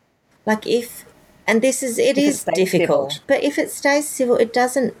 and it is difficult, civil. But if it stays civil, it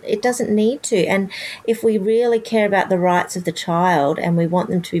doesn't need to. And if we really care about the rights of the child and we want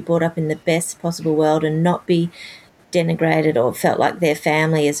them to be brought up in the best possible world and not be denigrated or felt like their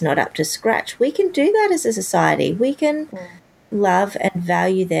family is not up to scratch, we can do that as a society. We can love and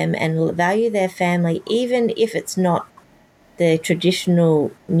value them and value their family, even if it's not the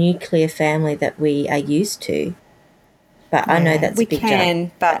traditional nuclear family that we are used to. But I know that's a big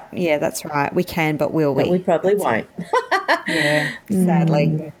jump. But that's right. We can, but will we? But we probably won't.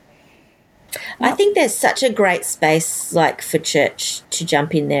 Sadly. I think there's such a great space for church to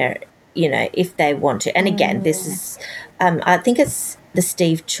jump in there, if they want to. And again, this is, I think it's the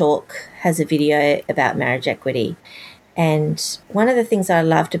Steve Chalk has a video about marriage equity. And one of the things I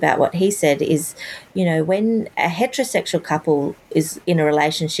loved about what he said is, when a heterosexual couple is in a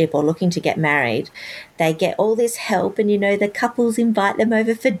relationship or looking to get married, they get all this help and, the couples invite them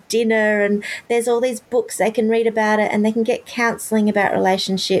over for dinner and there's all these books they can read about it and they can get counselling about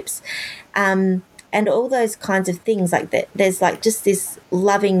relationships and all those kinds of things like that. There's just this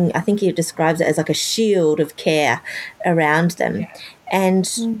loving, I think he describes it as like a shield of care around them. Yeah.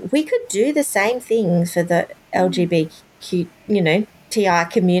 And we could do the same thing for the LGBTQ, TI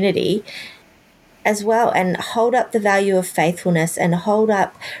community as well, and hold up the value of faithfulness and hold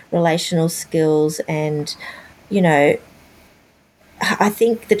up relational skills. And, I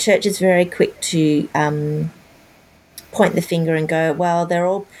think the church is very quick to point the finger and go, well, they're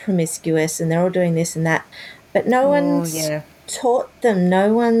all promiscuous and they're all doing this and that. But no one's taught them.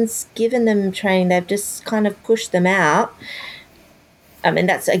 No one's given them training. They've just kind of pushed them out. I mean,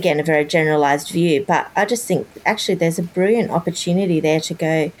 that's, again, a very generalised view, but I just think actually there's a brilliant opportunity there to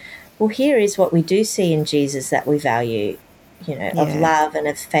go, well, here is what we do see in Jesus that we value, of love and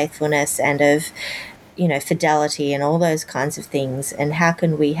of faithfulness and of, fidelity and all those kinds of things, and how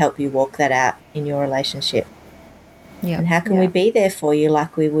can we help you walk that out in your relationship? Yeah. And how can we be there for you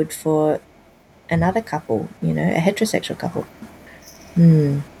like we would for another couple, a heterosexual couple?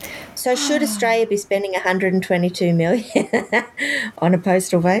 So should Australia be spending $122 million on a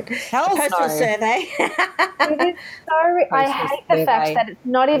postal vote? Postal survey. I hate the fact that it's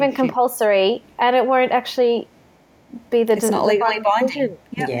not even compulsory and it won't actually be it's not legally binding.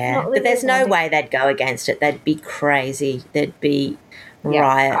 Yeah, but there's no way they'd go against it. They'd be crazy. There'd be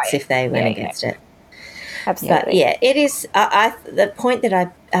riots if they went against it. Absolutely. But it is. The point that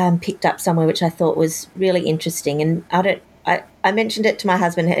I picked up somewhere, which I thought was really interesting, and I mentioned it to my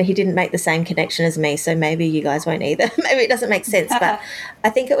husband. He didn't make the same connection as me, so maybe you guys won't either. Maybe it doesn't make sense, but I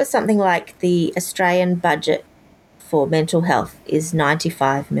think it was something like the Australian budget for mental health is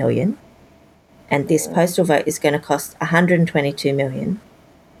 $95 million, and this postal vote is going to cost $122 million.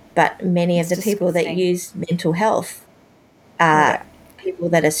 But many of the people that use mental health are people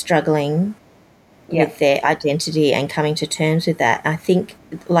that are struggling with their identity and coming to terms with that. I think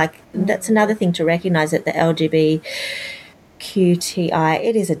that's another thing to recognise, that the LGBTQTI,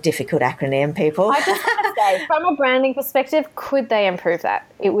 it is a difficult acronym, people. I just want to say, from a branding perspective, could they improve that?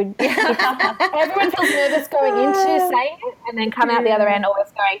 It would. Everyone feels nervous going into saying it and then come out the other end always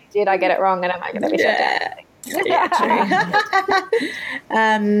going, did I get it wrong and am I going to be shut down?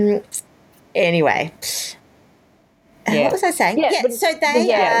 True. Anyway. What was I saying? So they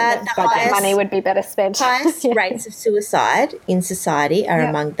the highest money would be better spent. Highest rates of suicide in society are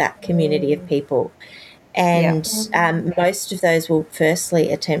among that community of people. And most of those will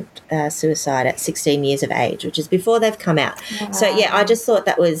firstly attempt suicide at 16 years of age, which is before they've come out. Wow. So, I just thought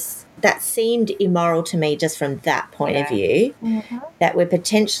that was that seemed immoral to me just from that point of view, that we're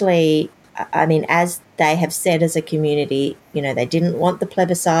potentially, I mean, as they have said as a community, you know, they didn't want the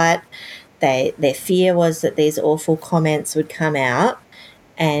plebiscite. Their fear was that these awful comments would come out.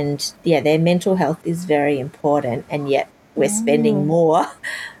 And, yeah, their mental health is very important, and yet we're spending more.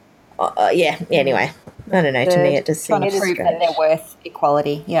 Anyway, I don't know. To me, it just trying seems to prove strange. that they're worth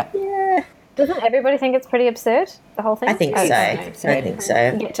equality. Yeah. Doesn't everybody think it's pretty absurd, the whole thing? I think so. I think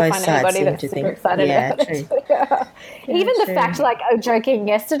so. You get to find anybody that's super excited about true. it. Even the fact, like, I was joking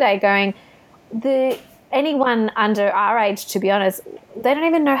yesterday, going, anyone under our age, to be honest, they don't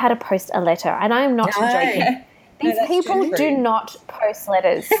even know how to post a letter. And I am not joking. These people do not post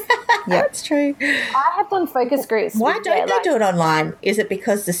letters. That's true. I have done focus groups. Why don't they do it online? Is it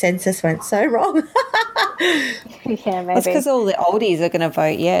because the census went so wrong? Yeah, maybe. It's because all the oldies are going to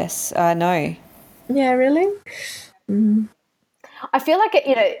vote yes. No. Yeah, really? I feel like,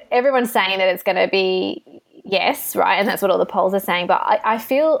 everyone's saying that it's going to be yes, right? And that's what all the polls are saying. But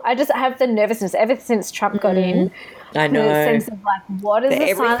I just have the nervousness ever since Trump got in. I know. The sense of, like, what is the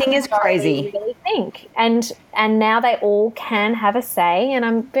everything is crazy. Really think? And now they all can have a say, and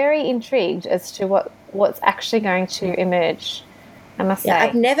I'm very intrigued as to what's actually going to emerge. I must say.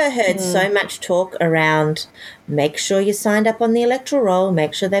 I've never heard so much talk around make sure you signed up on the electoral roll,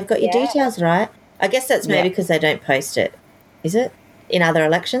 make sure they've got your details right. I guess that's maybe because they don't post it, is it, in other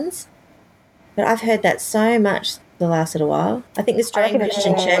elections? But I've heard that so much the last little while. I think the Australian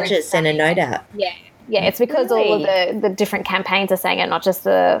Christian churches sent a note out. Yeah, it's because all of the different campaigns are saying it, not just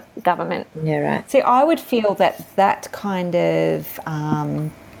the government. Yeah, right. See, I would feel that kind of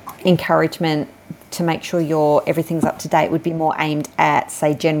encouragement to make sure everything's up to date would be more aimed at,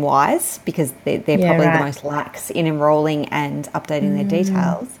 say, Gen Ys, because they're probably the most lax in enrolling and updating their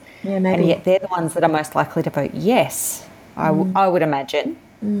details. Yeah, maybe. And yet they're the ones that are most likely to vote yes, I would imagine.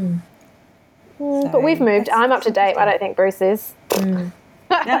 So but we've moved. I'm up to date. I don't think Bruce is.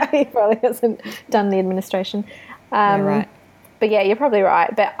 He probably hasn't done the administration. Right. But yeah, you're probably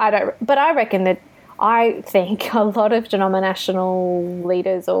right. But I reckon that I think a lot of denominational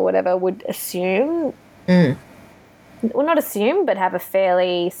leaders or whatever would assume, well, not assume, but have a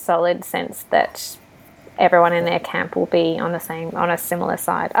fairly solid sense that everyone in their camp will be on a similar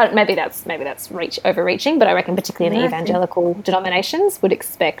side. Maybe that's overreaching, but I reckon particularly in the evangelical denominations would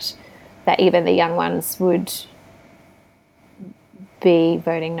expect that even the young ones would be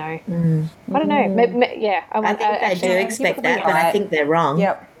voting no. I don't know. I think they do expect that, but I think they're wrong.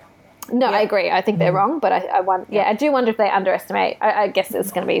 Yep. No, I agree. I think they're wrong, but I do wonder if they underestimate. I guess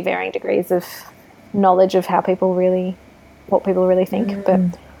there's going to be varying degrees of knowledge of what people really think. But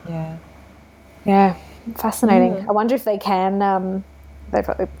yeah, fascinating. I wonder if they can. They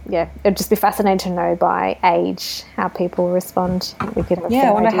probably, it'd just be fascinating to know by age how people respond. We could have a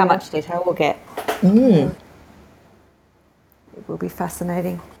I wonder idea. how much detail we'll get. It will be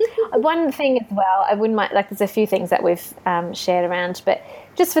fascinating. One thing as well, I wouldn't mind, like, there's a few things that we've shared around, but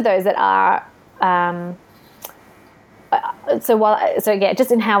just for those that are,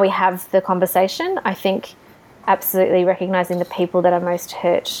 just in how we have the conversation, I think absolutely recognising the people that are most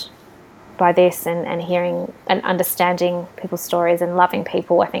hurt by this and hearing and understanding people's stories and loving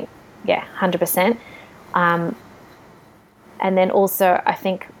people, I think, 100%. And then also, I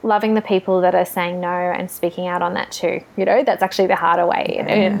think, loving the people that are saying no and speaking out on that too. That's actually the harder way,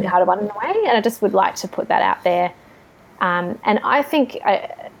 the harder one in a way. And I just would like to put that out there. And I think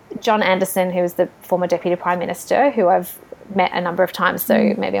John Anderson, who was the former Deputy Prime Minister, who I've met a number of times,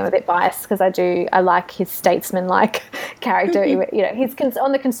 so maybe I'm a bit biased because I like his statesman-like character. He's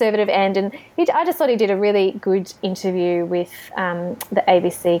on the conservative end, and I just thought he did a really good interview with the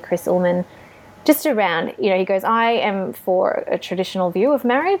ABC, Chris Ullman, just around, he goes, I am for a traditional view of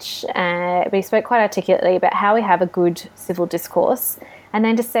marriage, but he spoke quite articulately about how we have a good civil discourse, and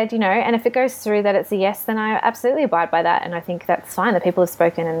then just said, and if it goes through that it's a yes, then I absolutely abide by that, and I think that's fine, that people have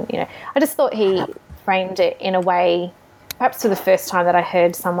spoken, and, I just thought he framed it in a way, perhaps for the first time that I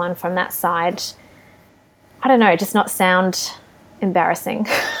heard someone from that side, I don't know, just not sound embarrassing.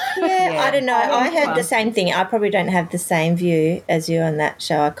 I don't know. I heard the same thing. I probably don't have the same view as you on that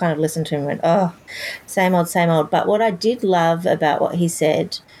show. I kind of listened to him and went, oh, same old, same old. But what I did love about what he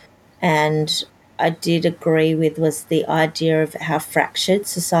said, and I did agree with, was the idea of how fractured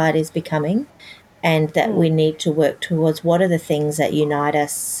society is becoming, and that we need to work towards what are the things that unite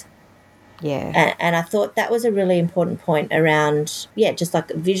us. Yeah. And I thought that was a really important point around, just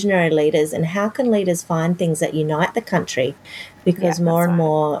like visionary leaders, and how can leaders find things that unite the country, because more and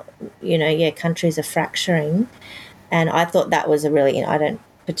more, countries are fracturing. And I thought that was I don't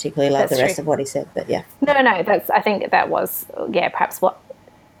particularly love the rest of what he said, but yeah. No, I think that was, perhaps what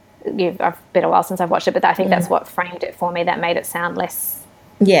I've been a while since I've watched it, but I think that's what framed it for me. That made it sound less.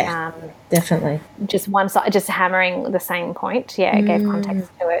 Yeah, definitely. Just one side, just hammering the same point. Yeah, it gave context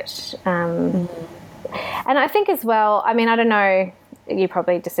to it. And I think as well, I mean, I don't know, you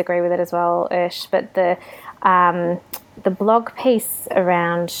probably disagree with it as well, Ursh, but the blog piece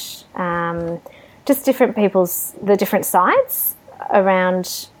around just different people's, the different sides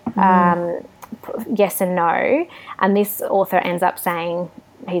around yes and no, and this author ends up saying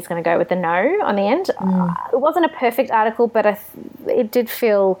he's going to go with the no on the end. It wasn't a perfect article, but it did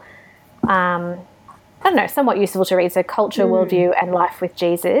feel, I don't know, somewhat useful to read. So Culture, Worldview and Life with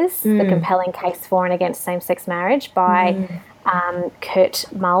Jesus, The Compelling Case for and Against Same-Sex Marriage by Kurt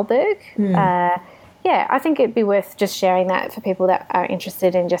Malberg. I think it'd be worth just sharing that for people that are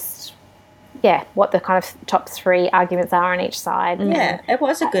interested in just, what the kind of top 3 arguments are on each side. Yeah, it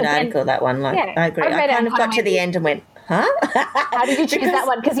was a good article, that one. I agree. I kind of got to the end and went, huh? How did you choose that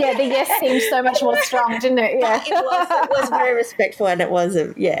one? Because, the yes seemed so much more strong, didn't it? Yeah. It was very respectful, and it was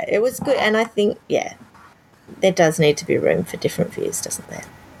good. And I think, there does need to be room for different views, doesn't there?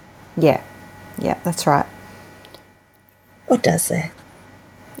 Yeah, that's right. Or does there?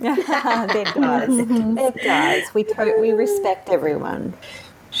 There does. There does. We respect everyone.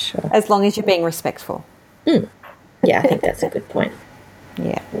 Sure. As long as you're being respectful. Yeah, I think that's a good point.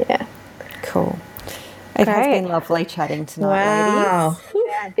 Yeah. Yeah. Cool. It has been lovely chatting tonight, wow. ladies.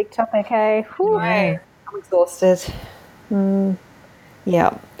 Yeah, big topic, hey? I'm exhausted.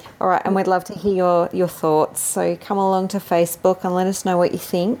 Yeah. All right, and we'd love to hear your thoughts. So come along to Facebook and let us know what you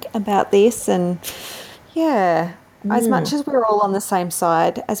think about this. And, as much as we're all on the same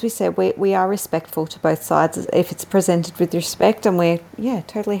side, as we said, we are respectful to both sides if it's presented with respect, and we're,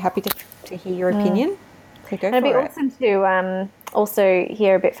 totally happy to hear your opinion. So go for it. It'd be awesome to also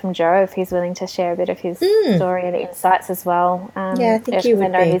hear a bit from Joe if he's willing to share a bit of his story and insights as well. I think he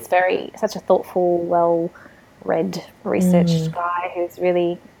would be. He's such a thoughtful, well-read, researched guy who's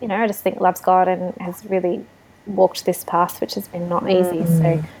really, I just think loves God and has really walked this path, which has been not easy. So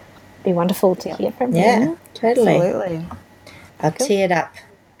it'd be wonderful to hear from him. Yeah, totally. Absolutely. I'll tee it up.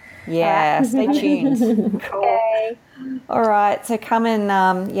 Yeah, stay tuned. Cool. Okay. All right, so come and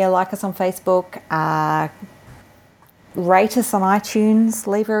like us on Facebook, rate us on iTunes,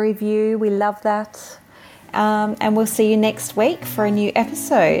 leave a review. We love that. And we'll see you next week for a new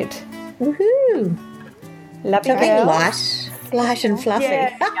episode. Woohoo! Love you, Something girls. light and fluffy.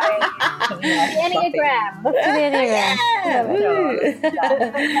 The Enneagram. Look to the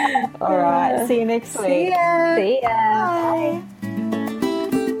Enneagram. All right, see you next week. See ya. See ya. Bye.